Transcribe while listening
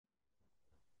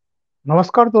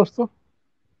नमस्कार दोस्तों।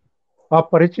 आप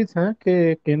परिचित हैं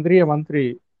कि केंद्रीय मंत्री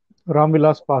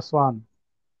रामविलास पासवान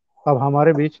अब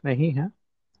हमारे बीच नहीं हैं।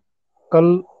 कल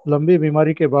लंबी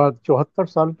बीमारी के बाद 74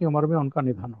 साल की उम्र में उनका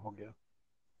निधन हो गया।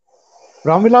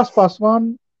 रामविलास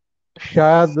पासवान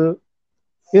शायद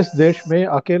इस देश में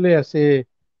अकेले ऐसे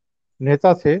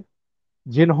नेता थे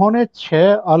जिन्होंने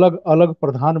 6 अलग अलग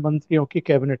प्रधानमंत्रियों की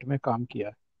कैबिनेट में काम किया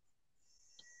है।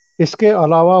 इसके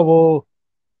अलावा वो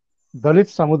दलित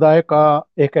समुदाय का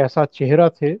एक ऐसा चेहरा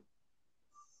थे।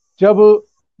 जब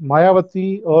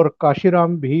मायावती और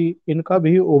काशीराम भी, इनका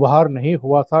भी उभार नहीं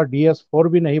हुआ था, DS4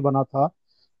 भी नहीं बना था,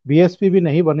 BSP भी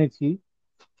नहीं बनी थी,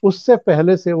 उससे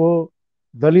पहले से वो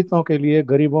दलितों के लिए,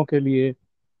 गरीबों के लिए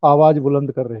आवाज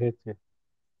बुलंद कर रहे थे।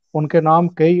 उनके नाम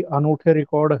कई अनूठे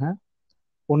रिकॉर्ड हैं।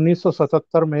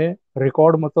 1977 में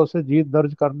रिकॉर्ड मतों से जीत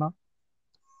दर्ज करना,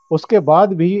 उसके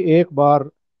बाद भी एक बार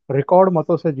रिकॉर्ड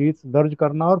मतों से जीत दर्ज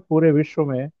करना, और पूरे विश्व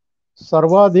में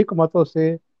सर्वाधिक मतों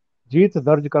से जीत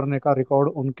दर्ज करने का रिकॉर्ड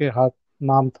उनके हाथ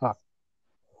नाम था।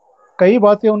 कई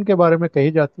बातें उनके बारे में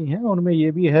कही जाती हैं, उनमें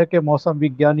ये भी है कि मौसम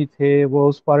विज्ञानी थे, वो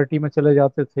उस पार्टी में चले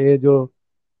जाते थे जो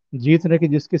जीतने की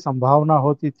जिसकी संभावना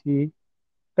होती थी।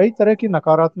 कई तरह की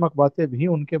नकारात्मक बातें भी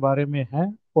उनके बारे में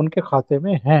हैं, उनके खाते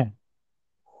में हैं।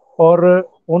 और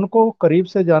उनको करीब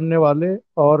से जानने वाले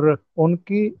और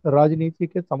उनकी राजनीति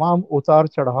के तमाम उतार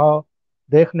चढ़ाव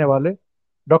देखने वाले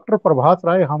डॉक्टर प्रभात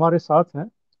राय हमारे साथ हैं।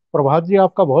 प्रभात जी,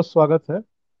 आपका बहुत स्वागत है।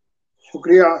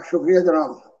 शुक्रिया शुक्रिया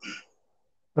जनाब।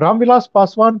 रामविलास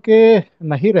पासवान के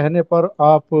नहीं रहने पर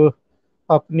आप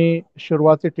अपनी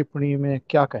शुरुआती टिप्पणी में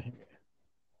क्या कहेंगे?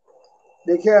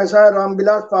 देखिए, ऐसा है,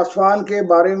 रामविलास पासवान के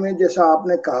बारे में जैसा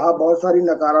आपने कहा, बहुत सारी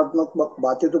नकारात्मक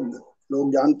बातें तो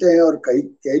लोग जानते हैं और कही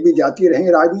कही भी जाती रही।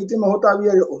 राजनीति में होता भी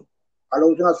है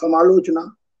आलोचना समालोचना,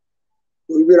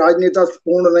 कोई भी राजनेता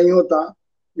पूर्ण नहीं होता।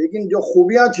 लेकिन जो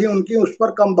खूबियां थी उनकी, उस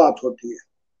पर कम बात होती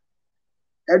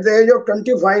है। एट द एज ऑफ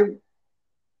 25,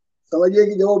 समझिए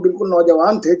कि जब वो बिल्कुल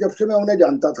नौजवान थे, जब से मैं उन्हें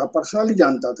जानता था, पर्सनली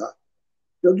जानता था।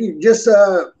 क्योंकि जिस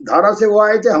धारा से वो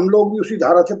आए थे, हम लोग भी उसी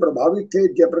धारा से प्रभावित थे।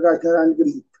 जयप्रकाश नारायण के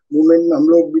मूवमेंट में हम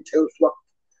लोग भी थे उस वक्त।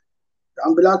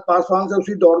 रामविलास पासवान से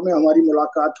उसी दौर में हमारी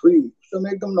मुलाकात हुई। उस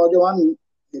समय एकदम नौजवान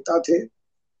नेता थे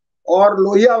और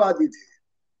लोहियावादी थे।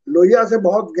 लोहिया से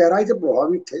बहुत गहराई से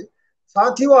प्रभावित थे।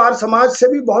 साथ ही वो आर्य समाज से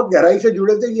भी बहुत गहराई से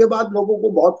जुड़े थे। ये बात लोगों को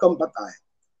बहुत कम पता है।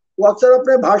 वो अक्सर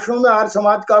अपने भाषणों में आर्य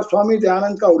समाज का, स्वामी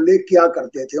दयानंद का उल्लेख किया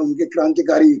करते थे, उनके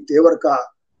क्रांतिकारी तेवर का।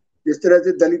 जिस तरह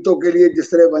से दलितों के लिए,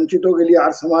 जिस तरह वंचितों के लिए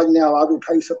आर्य समाज ने आवाज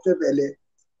उठाई सबसे पहले,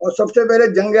 और सबसे पहले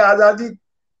जंग आजादी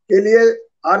के लिए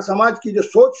आर्य समाज की जो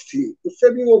सोच थी, उससे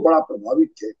भी वो बड़ा प्रभावित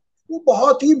थे। वो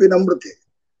बहुत ही विनम्र थे।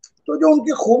 तो जो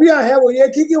उनकी खूबियां हैं वो ये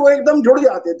थी कि वो एकदम जुड़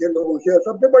जाते थे लोगों से। और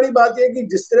सबसे बड़ी बात यह कि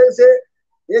जिस तरह से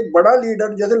एक बड़ा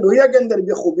लीडर, जैसे लोहिया के अंदर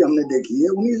भी खूबी हमने देखी है,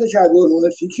 उन्हीं से शायद वो उन्होंने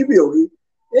सीखी भी होगी।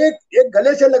 एक एक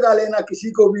गले से लगा लेना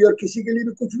किसी को भी, और किसी के लिए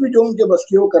भी कुछ भी जो उनके बस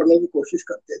की वो करने की कोशिश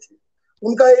करते थे।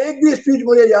 उनका एक भी स्पीच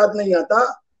मुझे याद नहीं आता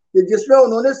कि जिसमें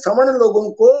उन्होंने सवर्ण लोगों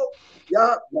को या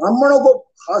ब्राह्मणों को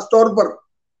खास तौर पर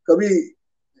कभी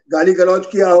गाली गलौज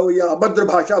किया हो या अभद्र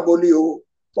भाषा बोली हो।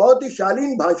 बहुत ही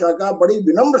शालीन भाषा का, बड़ी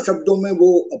विनम्र शब्दों में वो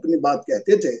अपनी बात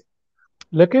कहते थे।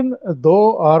 लेकिन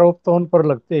दो आरोप तो उन पर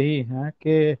लगते ही हैं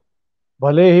कि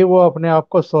भले ही वो अपने आप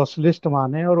को सोशलिस्ट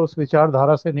माने और उस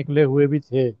विचारधारा से निकले हुए भी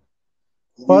थे,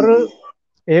 जी पर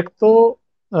जी। एक तो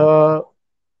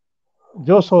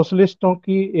जो सोशलिस्टों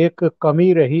की एक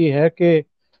कमी रही है कि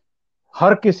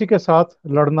हर किसी के साथ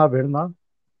लड़ना भिड़ना,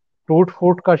 टूट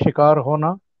फूट का शिकार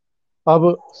होना।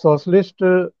 अब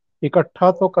सोशलिस्ट इकट्ठा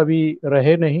तो कभी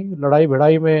रहे नहीं, लड़ाई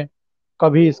भिड़ाई में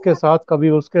कभी इसके साथ कभी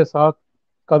उसके साथ,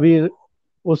 कभी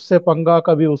उससे पंगा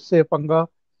कभी उससे पंगा।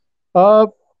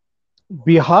 अब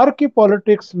बिहार की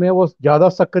पॉलिटिक्स में वो ज्यादा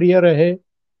सक्रिय रहे।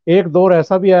 एक दौर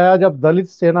ऐसा भी आया जब दलित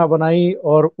सेना बनाई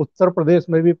और उत्तर प्रदेश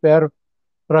में भी पैर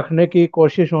रखने की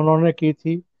कोशिश उन्होंने की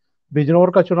थी।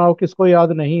 बिजनौर का चुनाव किसको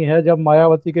याद नहीं है, जब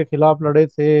मायावती के खिलाफ लड़े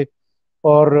थे,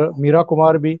 और मीरा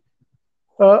कुमार भी।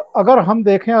 अ, अगर हम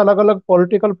देखें अलग अलग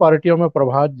पॉलिटिकल पार्टियों में,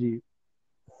 प्रभात जी,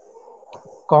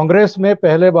 कांग्रेस में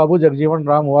पहले बाबू जगजीवन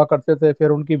राम हुआ करते थे, फिर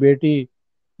उनकी बेटी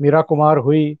मीरा कुमार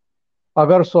हुई।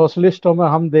 अगर सोशलिस्टों में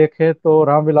हम देखें तो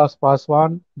रामविलास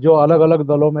पासवान, जो अलग अलग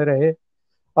दलों में रहे,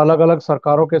 अलग अलग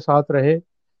सरकारों के साथ रहे।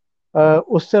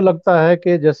 उससे लगता है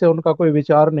कि जैसे उनका कोई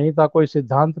विचार नहीं था, कोई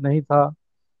सिद्धांत नहीं था।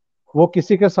 वो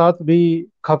किसी के साथ भी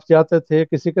खप जाते थे,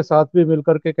 किसी के साथ भी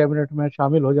मिलकर के कैबिनेट में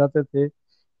शामिल हो जाते थे,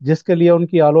 जिसके लिए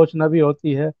उनकी आलोचना भी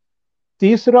होती है।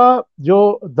 तीसरा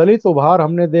जो दलित उभार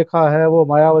हमने देखा है वो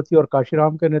मायावती और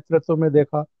काशीराम के नेतृत्व में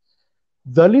देखा।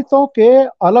 दलितों के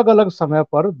अलग अलग समय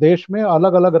पर देश में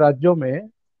अलग अलग राज्यों में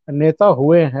नेता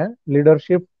हुए हैं,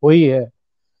 लीडरशिप हुई है।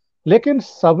 लेकिन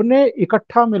सबने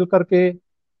इकट्ठा मिलकर के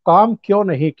काम क्यों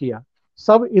नहीं किया?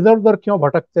 सब इधर उधर क्यों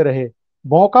भटकते रहे?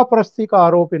 मौका परस्ती का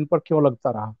आरोप इन पर क्यों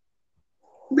लगता रहा?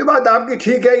 ये बात आपकी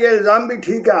ठीक है, ये इल्जाम भी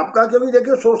ठीक है आपका, क्योंकि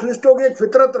देखिए सोशलिस्टों की एक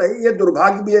फितरत रही, ये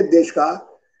दुर्भाग्य भी है देश का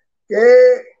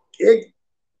कि एक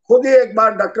खुद ही एक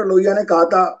बार डॉक्टर लोहिया ने कहा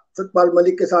था, सतपाल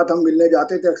मलिक के साथ हम मिलने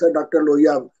जाते थे अक्सर, डॉक्टर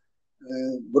लोहिया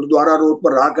गुरुद्वारा रोड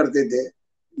पर रहा करते थे,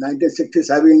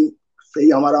 1967 से ही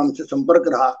हमारा उनसे संपर्क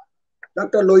रहा।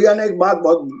 डॉक्टर लोहिया ने एक बात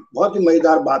बहुत बहुत ही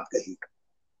मजेदार बात कही।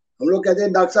 हम लोग कहते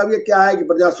हैं डॉक्टर साहब ये क्या है कि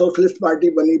प्रजा सोशलिस्ट पार्टी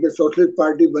बनी, फिर सोशलिस्ट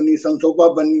पार्टी बनी, संसोपा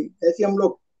बनी, ऐसी हम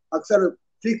लोग अक्सर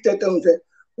सीखते थे उनसे।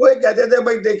 वो ये कहते थे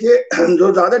भाई देखिए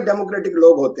जो ज्यादा डेमोक्रेटिक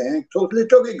लोग होते हैं,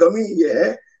 सोशलिस्टों की कमी ये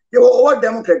है कि वो ओवर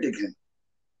डेमोक्रेटिक है।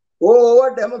 वो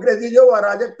ओवर डेमोक्रेसी जो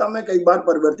अराजकता में कई बार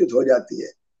परिवर्तित हो जाती है।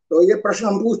 तो ये प्रश्न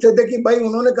हम पूछते थे कि भाई,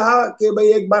 उन्होंने कहा कि भाई,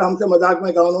 एक बार हमसे मजाक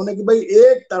में कहा उन्होंने कि भाई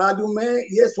एक तराजू में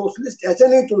ये सोशलिस्ट ऐसे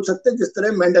नहीं चल सकते जिस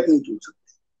तरह मेंढक नहीं चल सकते।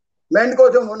 मेंढकों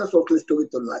से उन्होंने सोशलिस्टों की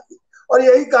तुलना की, और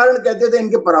यही कारण कहते थे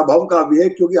इनके पराभव का भी है,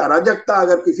 क्योंकि अराजकता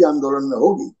अगर किसी आंदोलन में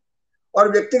होगी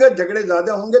और व्यक्तिगत झगड़े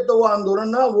ज्यादा होंगे तो वो आंदोलन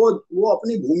ना वो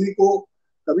अपनी भूमि को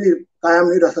कभी कायम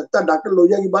नहीं रख सकता। डॉक्टर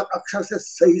लोहिया की बात अक्षर से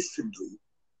सही सिद्ध हुई।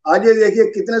 आज ये देखिए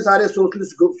कितने सारे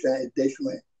सोशलिस्ट ग्रुप्स हैं इस देश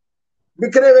में,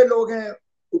 बिखरे हुए लोग हैं।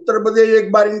 उत्तर प्रदेश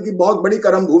एक बार इनकी बहुत बड़ी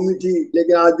कर्म भूमि थी,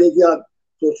 लेकिन आज देखिए आप,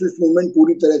 सोशलिस्ट मूवमेंट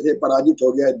पूरी तरह से पराजित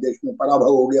हो गया इस देश में,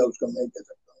 पराभव हो गया उसका, मैं कह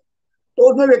सकता हूँ। तो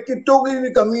उसमें व्यक्तित्व की भी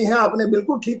कमी है। आपने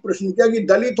बिल्कुल ठीक प्रश्न किया कि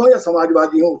दलित हो या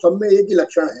समाजवादी हो, सब में एक ही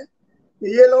लक्षण है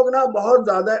कि ये लोग ना बहुत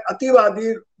ज्यादा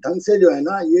अतिवादी ढंग से जो है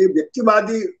ना, ये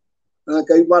व्यक्तिवादी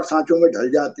कई बार सांचों में ढल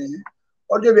जाते हैं।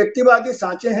 और जो व्यक्तिवादी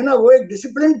सांचे हैं ना, वो एक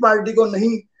डिसिप्लिन पार्टी को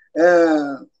नहीं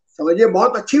समझिए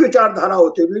बहुत अच्छी विचारधारा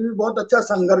होते हुए भी बहुत अच्छा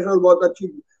संघर्ष और बहुत अच्छी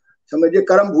समझिए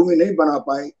कर्म भूमि नहीं बना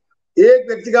पाए। एक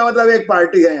व्यक्ति का मतलब एक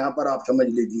पार्टी है, यहाँ पर आप समझ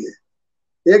लीजिए,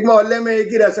 एक मोहल्ले में एक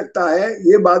ही रह सकता है।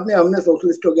 ये बाद में हमने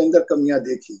सोशलिस्टों के अंदर कमियां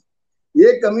देखी।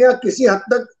 ये कमियां किसी हद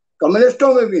तक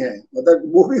कम्युनिस्टों में भी हैं,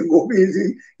 मतलब वो भी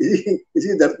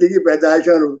इसी धरती की पैदाइश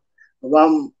और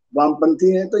वाम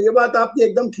वामपंथी हैं। तो ये बात आपकी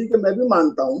एकदम ठीक है, मैं भी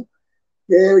मानता हूँ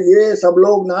कि ये सब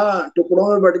लोग ना टुकड़ों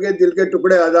में बट गए, दिल के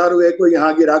टुकड़े हजार हुए, कोई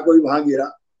यहाँ गिरा कोई वहां गिरा,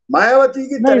 मायावती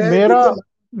की नहीं, तरह मेरा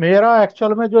देखिए। मेरा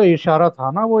एक्चुअल में जो इशारा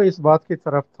था ना, वो इस बात की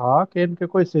तरफ था कि इनके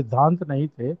कोई सिद्धांत नहीं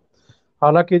थे।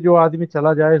 हालांकि जो आदमी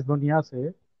चला जाए इस दुनिया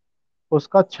से,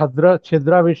 उसका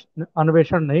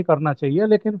अन्वेषण नहीं करना चाहिए,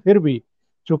 लेकिन फिर भी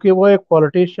चूंकि वो एक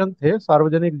पॉलिटिशियन थे,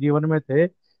 सार्वजनिक जीवन में थे,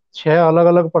 6 अलग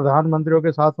अलग प्रधानमंत्रियों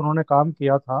के साथ उन्होंने काम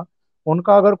किया था।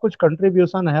 उनका अगर कुछ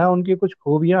कंट्रीब्यूशन है, उनकी कुछ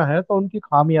खूबियां हैं, तो उनकी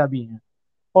खामियां भी हैं,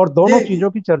 और जी दोनों जी, चीजों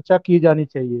की चर्चा की जानी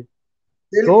चाहिए।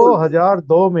 बिल्कुल बिल्कुल।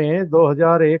 2002 में,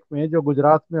 2001 में जो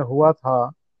गुजरात में हुआ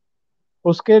था,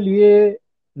 उसके लिए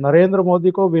नरेंद्र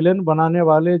मोदी को विलेन बनाने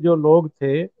वाले जो लोग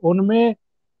थे, उनमें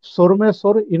सुर में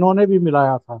सुर इन्होंने भी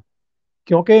मिलाया था,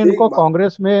 क्योंकि ठीक इनको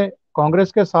बात।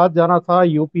 कांग्रेस के साथ जाना था,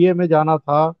 यूपीए में जाना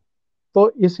था। तो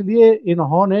इसलिए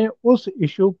इन्होंने उस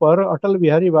इशू पर अटल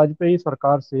बिहारी वाजपेयी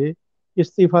सरकार से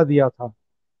इस्तीफा दिया था।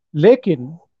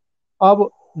 लेकिन अब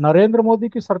नरेंद्र मोदी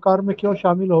की सरकार में क्यों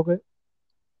शामिल हो गए?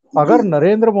 जी अगर जी।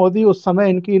 नरेंद्र मोदी उस समय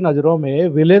इनकी नजरों में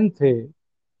विलेन थे,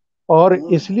 और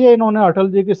हम्म, इसलिए इन्होंने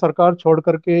अटल जी की सरकार छोड़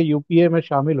करके यूपीए में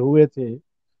शामिल हुए थे,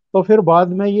 तो फिर बाद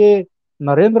में ये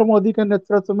नरेंद्र मोदी के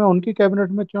नेतृत्व में उनकी कैबिनेट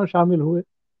में क्यों शामिल हुए?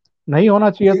 नहीं होना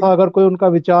चाहिए ठीक। था। अगर कोई उनका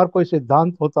विचार, कोई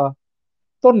सिद्धांत होता,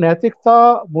 तो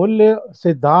नैतिकता, मूल्य,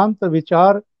 सिद्धांत,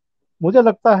 विचार, मुझे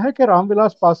लगता है कि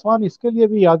रामविलास पासवान इसके लिए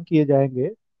भी याद किए जाएंगे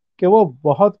कि वो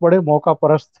बहुत बड़े मौका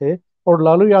परस्त थे। और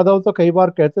लालू यादव तो कई बार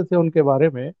कहते थे उनके बारे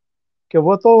में कि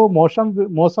वो तो मौसम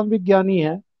मौसम विज्ञानी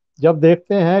है। जब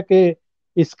देखते हैं कि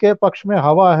इसके पक्ष में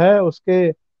हवा है,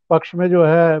 उसके पक्ष में जो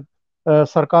है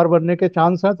सरकार बनने के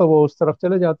चांस हैं, तो वो उस तरफ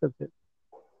चले जाते थे।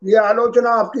 ये आलोचना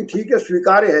आपकी ठीक है,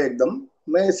 स्वीकार्य है एकदम।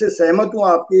 मैं इससे सहमत हूँ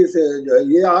आपकी, इस जो है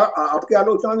ये आपकी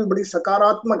आलोचना भी बड़ी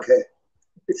सकारात्मक है।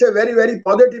 It's a very very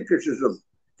positive criticism.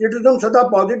 Criticism सदा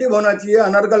पॉजिटिव होना चाहिए,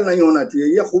 अनर्गल नहीं होना चाहिए।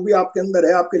 ये खूबी आपके अंदर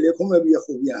है, आपके लेखों में भी ये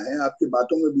खूबियां हैं, आपकी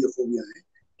बातों में भी ये खूबियां हैं।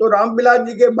 तो रामविलास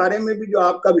जी के बारे में भी जो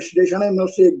आपका विश्लेषण है, मैं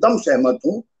उससे एकदम सहमत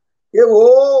हूँ कि वो,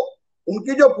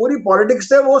 उनकी जो पूरी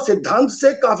पॉलिटिक्स है वो सिद्धांत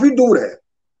से काफी दूर है।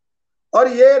 और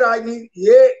ये राजनीति,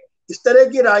 ये इस तरह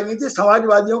की राजनीति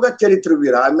समाजवादियों का चरित्र भी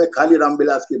रहा है। मैं खाली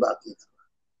रामविलास की बात नहीं कर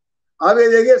रहा। आप ये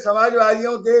देखिए,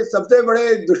 समाजवादियों के सबसे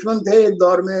बड़े दुश्मन थे एक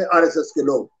दौर में आरएसएस के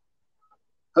लोग।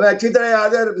 हमें अच्छी तरह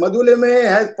याद है, मधुले में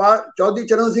है चौधरी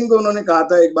चरण सिंह को उन्होंने कहा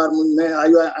था एक बार, मैं I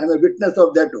M a witness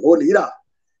of that whole हीरा,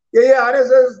 कि ये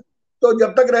आरएसएस तो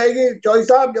जब तक रहेगी चौधरी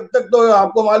साहब, जब तक तो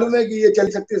आपको मालूम है कि ये चल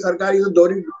सकती है सरकार, ये तो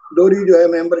दोहरी दोहरी जो है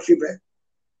मेंबरशिप है।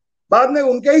 बाद में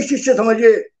उनके ही शिष्य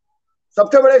समझिए,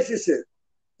 सबसे बड़े शिष्य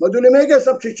मधुलिमय के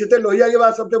सब शिष्य थे, लोहिया के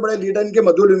बाद सबसे बड़े लीडर इनके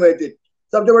मधुलिमय थे,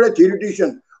 सबसे बड़े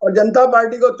थ्योरिटिशियन। और जनता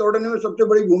पार्टी को तोड़ने में सबसे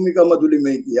बड़ी भूमिका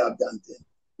मधुलिमय की, आप जानते हैं।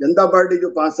 जनता पार्टी जो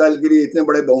 5 साल के लिए इतने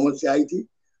बड़े बहुमत से आई थी।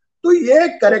 तो ये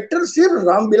कैरेक्टर सिर्फ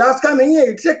रामविलास का नहीं है,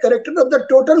 it's a character of the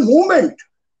total movement.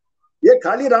 ये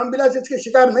खाली रामविलास इसके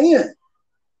शिकार नहीं है।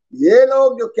 ये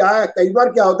लोग जो क्या है, कई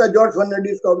बार क्या होता है, जॉर्ज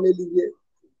फर्नांडिस को अब ले लीजिए,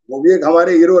 वो भी एक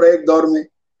हमारे हीरो रहे एक दौर में।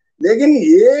 लेकिन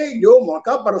ये जो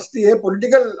मौका परस्ती है,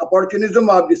 पॉलिटिकल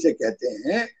अपॉर्चुनिज्म आप जिसे कहते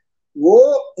हैं, वो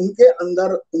उनके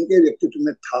अंदर, उनके व्यक्तित्व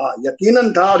में था,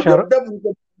 यकीनन था। और शर, जब जब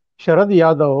उनको, शरद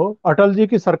यादव अटल जी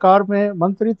की सरकार में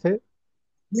मंत्री थे।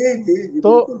 जी जी जी,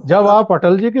 तो बिल्कुल जब आप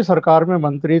अटल जी की सरकार में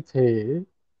मंत्री थे,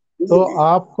 जी तो जी।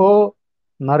 आपको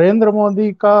नरेंद्र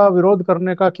मोदी का विरोध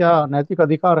करने का क्या नैतिक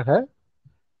अधिकार है?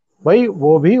 भाई,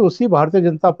 वो भी उसी भारतीय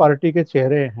जनता पार्टी के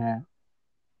चेहरे हैं।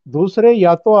 दूसरे,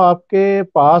 या तो आपके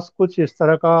पास कुछ इस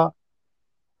तरह का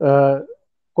अ,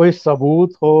 कोई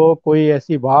सबूत हो, कोई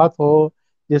ऐसी बात हो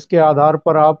जिसके आधार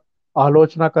पर आप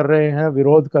आलोचना कर रहे हैं,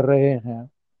 विरोध कर रहे हैं।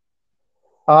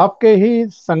 आपके ही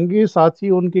संगी साथी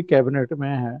उनकी कैबिनेट में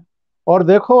हैं, और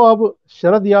देखो अब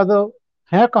शरद यादव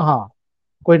हैं कहाँ?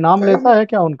 कोई नाम सही लेता है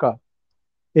क्या उनका?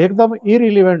 एकदम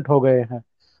इरिलीवेंट हो गए हैं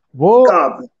वो। ठीक कहा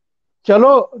आपने।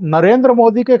 चलो, नरेंद्र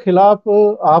मोदी के खिलाफ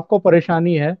आपको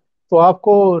परेशानी है, तो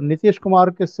आपको नीतीश कुमार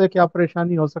किससे क्या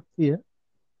परेशानी हो सकती है?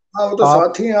 हाँ, वो तो आप,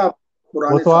 साथी हैं आप, वो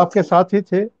पुराने तो आपके साथी, साथ ही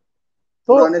थे।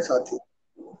 तो पुराने साथी।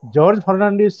 जॉर्ज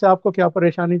फर्नांडिस से आपको क्या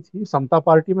परेशानी थी? समता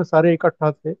पार्टी में सारे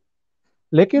इकट्ठा थे।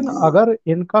 लेकिन जी। अगर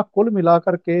इनका कुल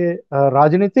मिलाकर के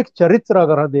राजनीतिक चरित्र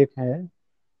अगर देखें,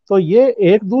 तो ये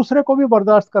एक दूसरे को भी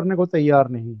बर्दाश्त करने को तैयार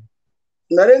नहीं है।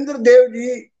 नरेंद्र देव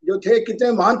जी जो थे,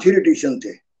 कितने महान थ्योरिटिशियन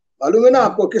थे, मालूम है ना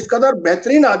आपको, किस कदर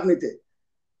बेहतरीन आदमी थे।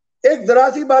 एक जरा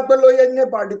सी बात पर लोहिया जी ने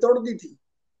पार्टी तोड़ दी थी।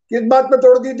 किस बात पर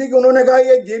तोड़ दी थी कि उन्होंने कहा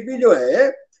ये जेपी जो है,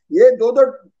 ये दो दो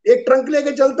एक ट्रंक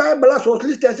लेके चलता है, बड़ा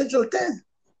सोशलिस्ट ऐसे चलते हैं।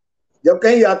 जब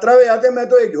कहीं यात्रा में जाते हैं, मैं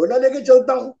तो एक झोला लेके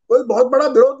चलता हूँ। कोई बहुत बड़ा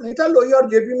विरोध नहीं था लोहिया और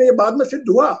जेपी में, ये बाद में सिद्ध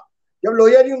हुआ। जब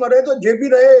लोहिया जी मरे तो जेपी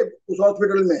रहे उस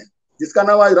हॉस्पिटल में, जिसका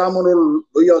नाम आज राम मनोहर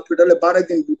लोहिया हॉस्पिटल है, 12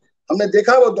 दिन की। हमने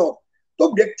देखा वो तो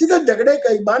व्यक्तिगत झगड़े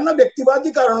कई बार ना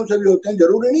व्यक्तिवादी कारणों से भी होते हैं,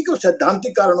 जरूरी नहीं कि वो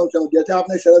सैद्धांतिक कारणों से हो। जैसे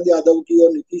आपने शरद यादव की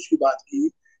और नीतीश की बात की,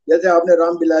 जैसे आपने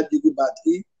रामविलास जी की बात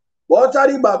की, बहुत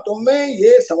सारी बातों में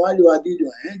ये समाजवादी जो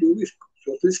है, जो भी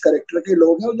सोशलिस्ट करेक्टर के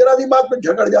लोग हैं, वो जरा सी बात पर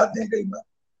झगड़ जाते हैं कई बार।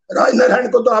 राजनारायण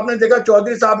को तो आपने देखा,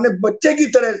 चौधरी साहब ने बच्चे की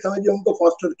तरह समझिए उनको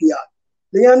फॉस्टर किया,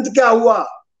 लेकिन अंत क्या हुआ?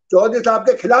 चौधरी साहब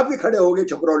के खिलाफ भी खड़े हो गए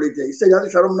छपरौली से। इससे ज्यादा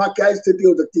शर्मनाक क्या स्थिति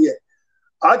हो सकती है?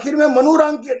 आखिर में मनु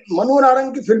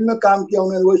नारंग की फिल्म में काम किया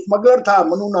उन्होंने, वो स्मगलर था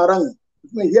मनु नारंग,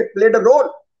 उसमें ये प्लेड अ रोल।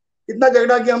 कितना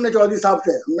झगड़ा किया हमने चौधरी साहब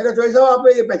से। हमने कहा चौधरी साहब आप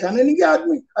ये पहचाने नहीं क्या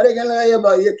आदमी? अरे कहने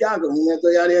लगा ये क्या करूं मैं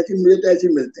तो यार, ऐसी मुझे तो ऐसे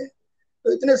मिलते हैं।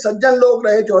 तो इतने सज्जन लोग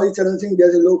रहे, चौधरी चरण सिंह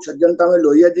जैसे लोग, सज्जनता में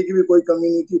लोहिया जी की भी कोई कमी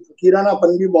नहीं थी,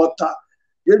 फकीरानापन भी बहुत था।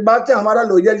 जिस बात से हमारा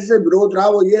लोहिया जी से विरोध रहा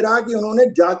वो ये रहा कि उन्होंने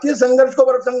जातीय संघर्ष को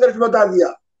बड़ा संघर्ष बता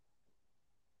दिया।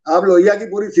 आप लोहिया की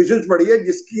पूरी थीसिस पढ़िए,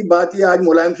 जिसकी बात ये आज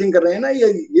मुलायम सिंह कर रहे हैं ना,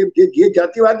 ये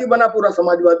जातिवादी बना पूरा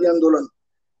समाजवादी आंदोलन।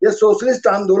 ये सोशलिस्ट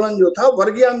आंदोलन जो था,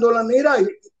 वर्गीय आंदोलन नहीं रहा,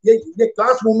 ये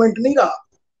क्लास मूवमेंट नहीं रहा,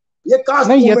 ये कास्ट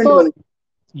नहीं, मूवमेंट बन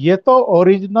गया। ये तो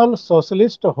ओरिजिनल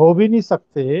सोशलिस्ट हो भी नहीं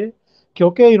सकते,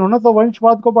 क्योंकि इन्होंने तो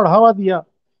वंशवाद को बढ़ावा दिया।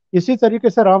 इसी तरीके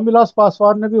से रामविलास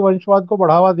पासवान ने भी वंशवाद को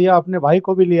बढ़ावा दिया, अपने भाई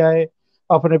को भी लिया है,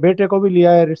 अपने बेटे को भी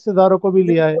लिया है, रिश्तेदारों को भी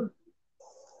लिया है। बिल्कुल,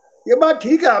 ये बात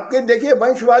ठीक है आपके। देखिए,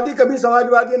 वंशवादी कभी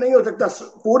समाजवादी नहीं हो सकता।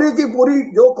 पूरी की पूरी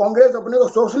जो कांग्रेस अपने को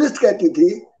सोशलिस्ट कहती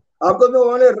थी, आपको तो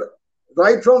उन्होंने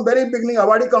right from very beginning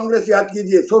awardee Congress याद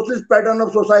कीजिए, socialist pattern of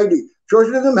society.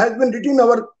 Socialism has been written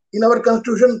in our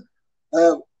constitution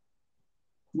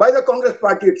by the Congress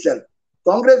party itself.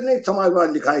 Congress ने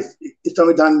समाजवाद लिखा है इस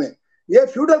संविधान में। ये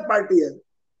फ्यूडल पार्टी है,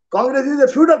 Congress is a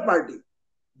feudal party.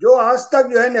 जो आज तक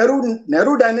जो है नेहरू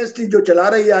नेहरू डायनेस्टी जो चला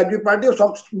रही है आज भी पार्टी,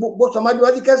 वो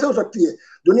समाजवादी कैसे हो सकती है?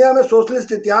 दुनिया में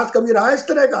सोशलिस्ट इतिहास कभी रहा है इस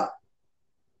तरह का?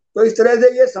 तो इस तरह से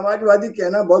ये समाजवादी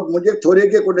कहना, बहुत मुझे थोड़े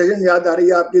के कोटेशन याद आ रही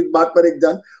है आपकी इस बात पर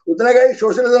एकदम। उतना का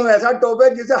सोशलिज्म ऐसा टॉप है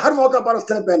जिसे हर मौका पर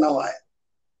ने पहना हुआ है,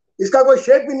 इसका कोई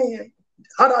शेप भी नहीं है।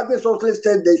 हर आदमी सोशलिस्ट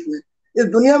है इस देश में, इस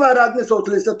दुनिया में हर आदमी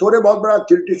सोशलिस्ट है। थोड़े बहुत बड़ा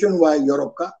थ्योरिटिशियन हुआ है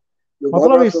यूरोप का, जो बहुत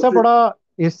मतलब बड़ा सोशलिस्ट।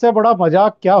 इससे बड़ा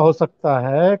मजाक क्या हो सकता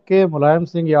है कि मुलायम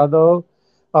सिंह यादव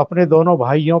अपने दोनों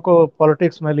भाइयों को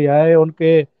पॉलिटिक्स में ले आए,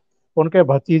 उनके उनके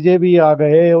भतीजे भी आ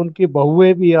गए, उनकी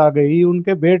बहुएं भी आ गई,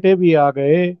 उनके बेटे भी आ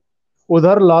गए।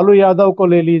 उधर लालू यादव को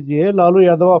ले लीजिए, लालू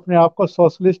यादव अपने आप को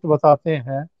सोशलिस्ट बताते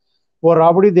हैं। वो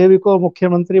राबड़ी देवी को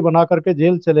मुख्यमंत्री बना करके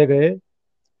जेल चले गए,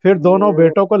 फिर दोनों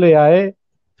बेटों को ले आए,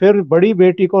 फिर बड़ी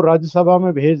बेटी को राज्यसभा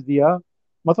में भेज दिया।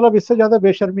 मतलब इससे ज्यादा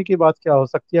बेशर्मी की बात क्या हो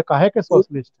सकती है? काहे के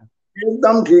सोशलिस्ट है?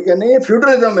 एकदम ठीक है, नहीं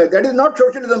फ्यूडलिज्म है, दैट इज नॉट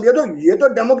सोशलिज्म। ये तो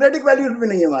डेमोक्रेटिक वैल्यूज भी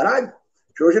नहीं है महाराज।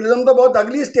 सोशलिज्म तो बहुत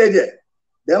अगली स्टेज है,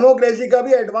 डेमोक्रेसी का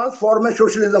भी एडवांस फॉर्म है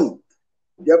सोशलिज्म।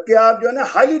 जबकि आप जो है ना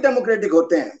हाईली डेमोक्रेटिक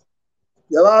होते हैं,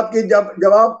 जब आपकी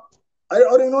जब आप, अरे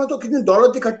और इन्होंने तो कितनी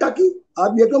दौलत इकट्ठा की,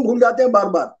 आप ये क्यों भूल जाते हैं बार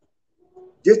बार।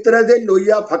 जिस तरह से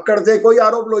लोहिया फक्कड़ थे, कोई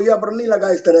आरोप लोहिया पर नहीं लगा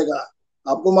इस तरह का,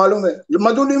 आपको मालूम है।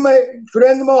 मधुली में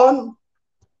सुरेंद्र मोहन,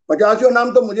 50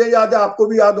 नाम तो मुझे याद है, आपको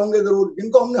भी याद होंगे जरूर,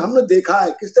 जिनको हमने हमने देखा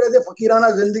है किस तरह से फकीराना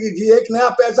जिंदगी जी। एक नया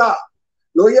पैसा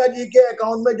लोहिया जी के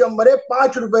अकाउंट में जब मरे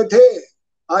 5 रुपए थे,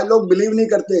 आज लोग बिलीव नहीं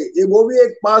करते, ये वो भी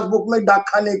एक पासबुक में डाक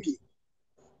खाने की,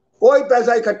 कोई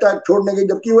पैसा इकट्ठा छोड़ने के।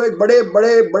 जबकि वो एक बड़े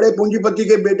बड़े बड़े पूंजीपति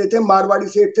के बेटे थे, मारवाड़ी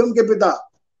सेठ थे उनके पिता।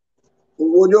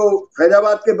 वो जो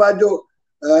फैजाबाद के पास जो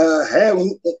है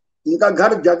उनका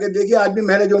घर जाके देखिए, आज भी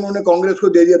महल जो उन्होंने कांग्रेस को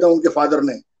दे दिया था उनके फादर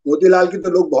ने। मोतीलाल की तो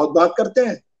लोग बहुत बात करते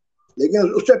हैं,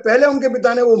 लेकिन उससे पहले उनके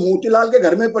पिता ने वो मोतीलाल के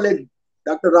घर में पले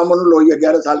डॉक्टर राम मनोहर लोहिया,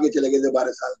 11 साल के चले गए थे,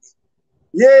 12 साल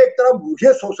के। ये एक तरफ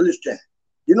ये सोशलिस्ट हैं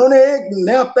जिन्होंने एक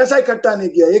नया पैसा इकट्ठा नहीं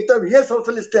किया, एक तरफ ये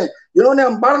सोशलिस्ट हैं जिन्होंने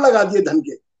अंबार लगा दिए धन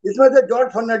के। इसमें से George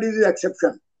Fernandez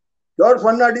exception. George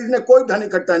Fernandez ने कोई धन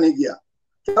इकट्ठा नहीं किया,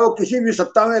 चाहे वो किसी भी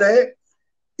सत्ता में रहे।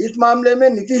 इस मामले में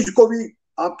नीतीश को भी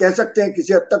आप कह सकते हैं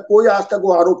किसी हद तक, कोई आज तक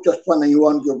वो आरोप चस्पा नहीं हुआ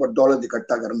उनके ऊपर दौलत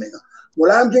इकट्ठा करने का।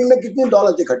 मुलायम सिंह ने कितनी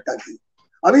दौलत इकट्ठा की।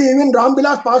 अभी इवन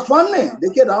रामविलास पासवान ने,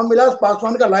 देखिए रामविलास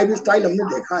पासवान का लाइफ स्टाइल हमने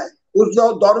देखा है, उस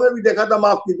दौर में भी देखा था।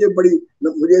 माफ कीजिए, बड़ी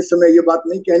मुझे इस समय ये बात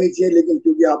नहीं कहनी चाहिए, लेकिन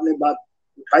क्योंकि आपने बात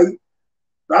उठाई,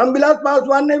 रामविलास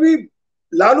पासवान ने भी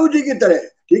लालू जी की तरह,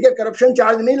 ठीक है करप्शन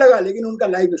चार्ज नहीं लगा, लेकिन उनका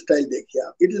लाइफ स्टाइल देखिए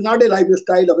आप। It is not a life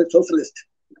style of A socialist,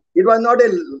 it was not a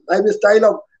life style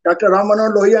of doctor Ram Manohar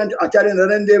Lohia and Acharya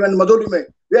Narendra Dev and Madhuri में।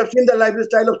 We have seen the life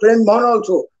style of Surendra Mohan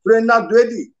also, Surendranath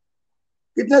Dwivedi,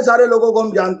 कितने सारे लोगों को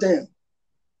हम जानते हैं।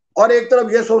 और एक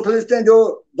तरफ ये सोशलिस्ट हैं जो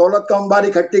दौलत का अंबार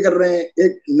इकट्ठी कर रहे हैं,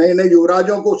 एक नए नए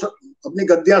युवराजों को अपनी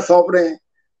गद्दियां सौंप रहे हैं।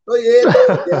 तो ये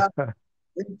तो they are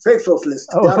fake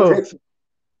socialist, they are fake,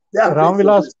 they are fake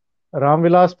Ramvilas socialist.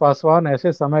 Ramvilas Paswan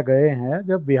ऐसे समय गए हैं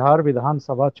जब बिहार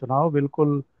विधानसभा चुनाव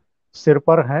बिल्कुल सिर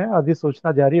पर हैं।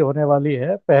 अधिसूचना जारी होने वाली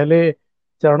है। पहले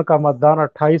चरण का मतदान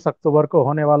 28 अक्टूबर को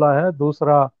होने वाला है।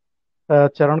 दूसरा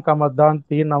चरण का मतदान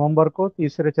 3 नवंबर को।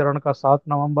 तीसरे चरण का 7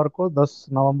 नवंबर को। 10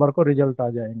 नवंबर को रिजल्ट आ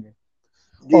जाएंगे।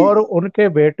 जी और उनके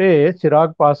बेटे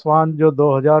चिराग पासवान जो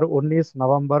 2019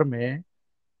 नवंबर में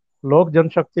लोक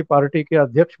जनशक्ति पार्टी के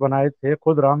अध्यक्ष बनाए थे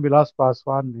खुद रामविलास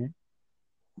पासवान ने,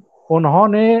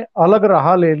 उन्होंने अलग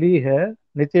राह ले ली है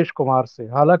नीतीश कुमार से।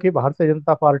 हालांकि भारतीय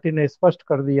जनता पार्टी ने स्पष्ट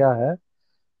कर दिया है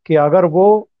कि अगर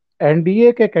वो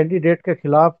एनडीए के कैंडिडेट के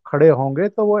खिलाफ खड़े होंगे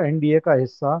तो वो एनडीए का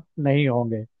हिस्सा नहीं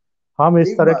होंगे। हम इस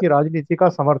ठीक तरह बात। की राजनीति का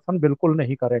समर्थन बिल्कुल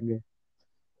नहीं करेंगे।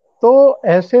 तो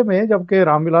ऐसे में जबकि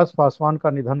रामविलास पासवान का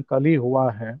निधन कल ही हुआ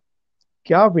है,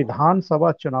 क्या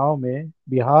विधानसभा चुनाव में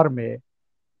बिहार में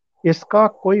इसका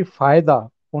कोई फायदा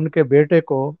उनके बेटे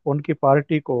को, उनकी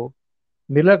पार्टी को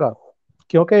मिलेगा?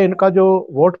 क्योंकि इनका जो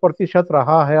वोट प्रतिशत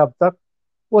रहा है अब तक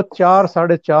वो 4,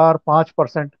 4.5,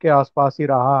 5% के आसपास ही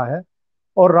रहा है।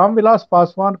 और रामविलास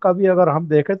पासवान का भी अगर हम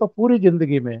देखें तो पूरी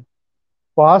जिंदगी में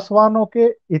पासवानों के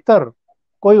इतर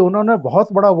कोई उन्होंने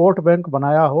बहुत बड़ा वोट बैंक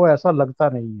बनाया हो ऐसा लगता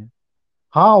नहीं है।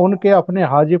 हाँ, उनके अपने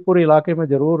हाजीपुर इलाके में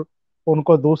जरूर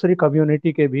उनको दूसरी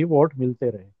कम्युनिटी के भी वोट मिलते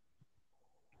रहे।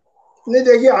 नहीं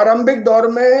देखिए, आरंभिक दौर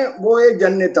में वो एक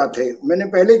जननेता थे। मैंने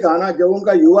पहले कहा ना, जब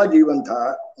उनका युवा जीवन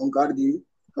था ओंकार जी,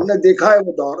 हमने देखा है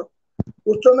वो दौर।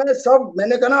 उस समय सब,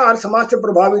 मैंने कहा ना, आर्य समाज से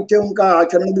प्रभावित थे। उनका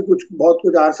आचरण भी कुछ बहुत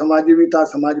कुछ आर्य समाजी भी था,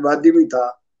 समाजवादी भी था।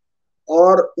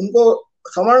 और उनको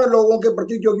सवर्ण लोगों के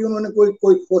प्रति, क्योंकि उन्होंने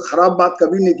कोई खराब बात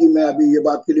कभी नहीं की। मैं अभी ये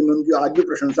बात के लिए मैं उनकी आज भी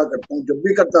प्रशंसा करता हूँ, जब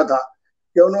भी करता था,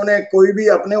 कि उन्होंने कोई भी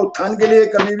अपने उत्थान के लिए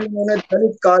कभी भी उन्होंने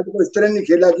दलित कार्ड को इस तरह नहीं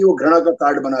खेला कि वो घृणा का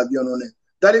कार्ड बना दिया उन्होंने।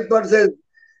 दलित पर से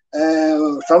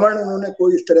सवर्ण, उन्होंने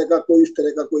कोई इस तरह का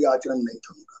कोई आचरण नहीं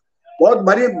था उनका। बहुत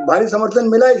भारी भारी समर्थन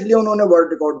मिला, इसलिए उन्होंने वर्ल्ड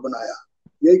रिकॉर्ड बनाया,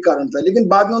 यही कारण था। लेकिन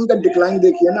बाद में उनका डिक्लाइन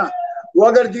देखिए ना, वो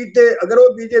अगर जीते, अगर वो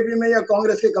बीजेपी में या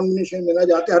कांग्रेस के कॉम्बिनेशन में ना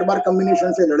जाते, हर बार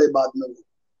कॉम्बिनेशन से लड़े बाद में वो,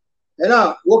 है ना,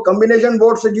 वो कॉम्बिनेशन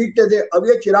वोट से जीतते थे। अब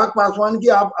ये चिराग पासवान की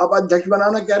आप अध्यक्ष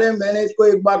बनाना कह रहे हैं, मैंने इसको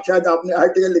एक बार शायद आपने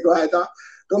आर्टिकल लिखवाया था,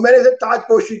 तो मैंने इसे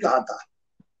ताजपोशी कहा था।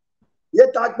 ये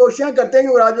ताजपोशियां करते हैं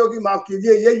युवराजों की, माफ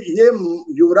कीजिए, ये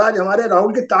युवराज हमारे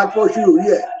राहुल की ताजपोशी हुई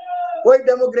है। कोई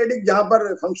डेमोक्रेटिक जहां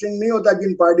पर फंक्शन नहीं होता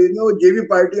जिन पार्टी में, वो जेबी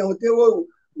पार्टियां होती है,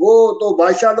 वो तो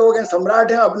बादशाह लोग हैं,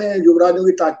 सम्राट हैं, अपने युवराजों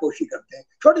की ताजपोशी करते हैं।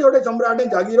 छोटे छोटे सम्राट हैं,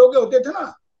 जागीरों के होते थे ना,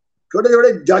 छोटे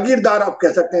छोटे जागीरदार आप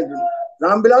कह सकते हैं।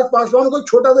 रामविलास पासवान को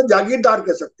छोटा सा जागीरदार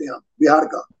कह सकते हैं आप, बिहार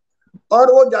का।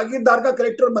 और वो जागीरदार का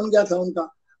करेक्टर बन गया था उनका।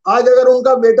 आज अगर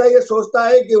उनका बेटा ये सोचता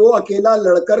है कि वो अकेला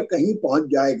लड़कर कहीं पहुंच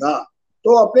जाएगा,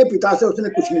 तो अपने पिता से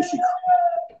उसने कुछ नहीं सीखा।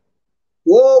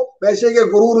 वो पैसे के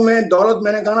गुरूर में दौलत,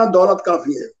 मैंने कहा ना दौलत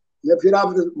काफी है, मैं फिर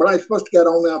आप बड़ा स्पष्ट कह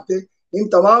रहा हूं मैं आपसे, इन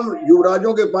तमाम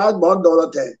युवराजों के पास बहुत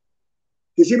दौलत है,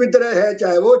 किसी भी तरह है,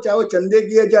 चाहे वो चंदे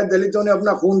की है, चाहे दलितों ने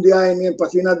अपना खून दिया है, इन्हें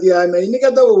पसीना दिया है, मैं ये नहीं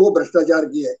कहता वो भ्रष्टाचार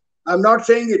की है, I am not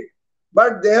saying it,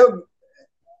 but they have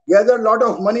gather lot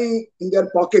of money in their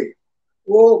pocket.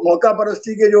 वो मौका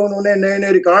परस्ती के जो उन्होंने नए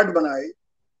नए रिकॉर्ड बनाए,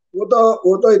 वो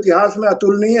तो इतिहास में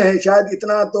अतुलनीय है। शायद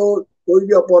इतना तो कोई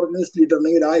भी अपॉर्चुनिस्ट लीडर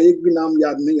नहीं रहा, एक भी नाम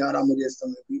याद नहीं आ रहा मुझे इस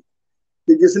समय भी,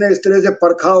 कि जिसने इस तरह से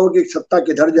परखा हो कि सत्ता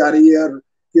किधर जा रही है और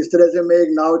किस तरह से मैं एक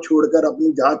नाव छोड़कर,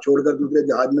 अपनी जहाज छोड़कर दूसरे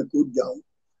जहाज में कूद जाऊं।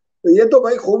 तो ये तो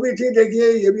भाई खूबी थी,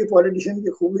 देखिए ये भी पॉलिटिशियन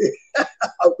की खूबी है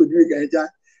आप कुछ भी कहें चाहे,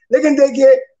 लेकिन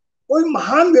देखिए कोई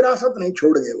महान विरासत नहीं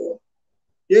छोड़ गए वो।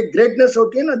 एक ग्रेटनेस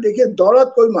होती है ना, देखिए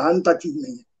दौलत कोई महानता चीज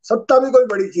नहीं है, सत्ता भी कोई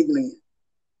बड़ी चीज नहीं है।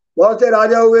 बहुत से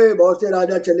राजा हुए, बहुत से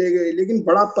राजा चले गए, लेकिन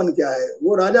बड़ापन क्या है,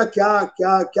 वो राजा क्या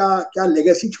क्या क्या क्या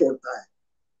लेगेसी छोड़ता है।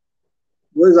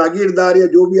 वो जागीरदार या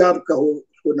जो भी आप कहो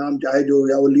उसको नाम चाहे जो,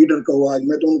 या वो लीडर कहो, आज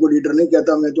मैं तो उनको लीडर नहीं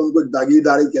कहता, मैं तो उनको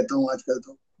जागीरदार ही कहता हूँ आजकल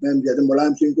तो। मैं जैसे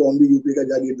मुलायम सिंह को हम भी यूपी का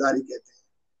जागीरदार ही कहते हैं।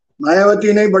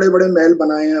 मायावती ने बड़े बड़े महल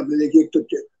बनाए हैं अपने, देखिए एक तो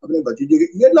अपने भतीजे के,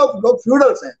 ये लोग लोग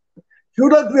फ्यूडल्स हैं।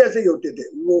 फ्यूडल्स भी ऐसे ही होते थे,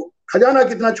 वो खजाना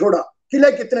कितना छोड़ा,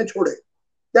 किले कितने छोड़े,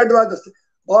 दैट वाज द।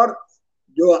 और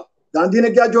जो गांधी ने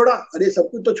क्या छोड़ा, अरे सब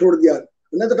कुछ तो छोड़ दिया,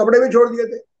 उन्हें तो कपड़े भी छोड़ दिए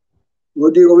थे।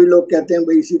 मोदी को भी लोग कहते हैं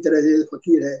भाई इसी तरह से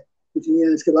फकीर है, कुछ नहीं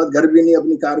है, इसके बाद घर भी नहीं,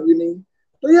 अपनी कार भी नहीं।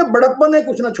 तो ये बड़प्पन है,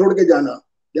 कुछ ना छोड़ के जाना।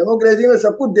 डेमोक्रेसी में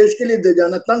सब कुछ देश के लिए दे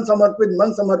जाना, तन समर्पित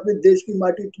मन समर्पित, देश की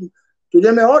माटी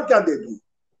तुझे मैं और क्या दे दूं,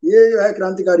 ये जो है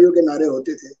क्रांतिकारियों के नारे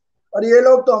होते थे। और ये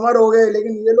लोग तो अमर हो गए,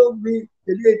 लेकिन ये लोग भी,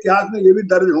 चलिए इतिहास में ये भी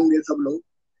दर्ज होंगे सब लोग।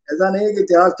 ऐसा नहीं है कि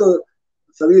इतिहास तो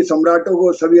सभी सम्राटों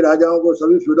को, सभी राजाओं को,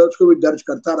 सभी फ्यूडल्स को भी दर्ज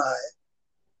करता रहा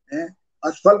है?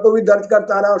 असफल को भी दर्ज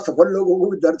करता रहा और सफल लोगों को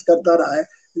भी दर्ज करता रहा है,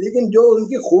 लेकिन जो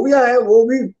उनकी खूबियां हैं वो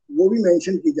भी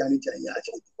मेंशन की जानी चाहिए आज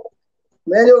की।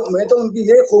 मैं तो उनकी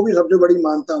ये खूबी सबसे बड़ी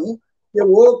मानता हूँ कि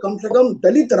वो कम से कम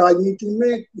दलित राजनीति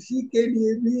में किसी के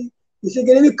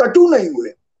लिए भी कटु नहीं हुए,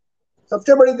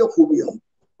 सबसे बड़ी जो खूबी है।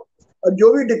 और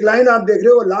जो भी डिक्लाइन आप देख रहे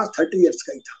हो वो लास्ट 30 ईयर्स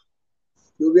का ही था,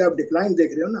 जो भी आप डिक्लाइन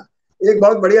देख रहे हो ना। एक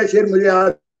बहुत बढ़िया शेर मुझे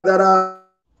याद आ रहा,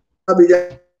 तो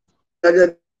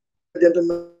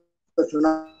मैं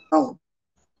सुना हूँ,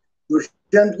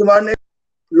 दुष्यंत कुमार ने,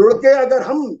 लुढ़के अगर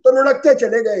हम तो लुढ़कते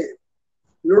चले गए,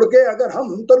 लुढ़के अगर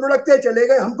हम तो लुढ़कते चले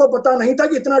गए, हमको पता नहीं था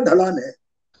कि इतना ढलान है।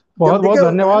 बहुत जब बहुत देखिए होता है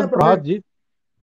ना धन्यवाद प्रभात प्रोफेसर, जी।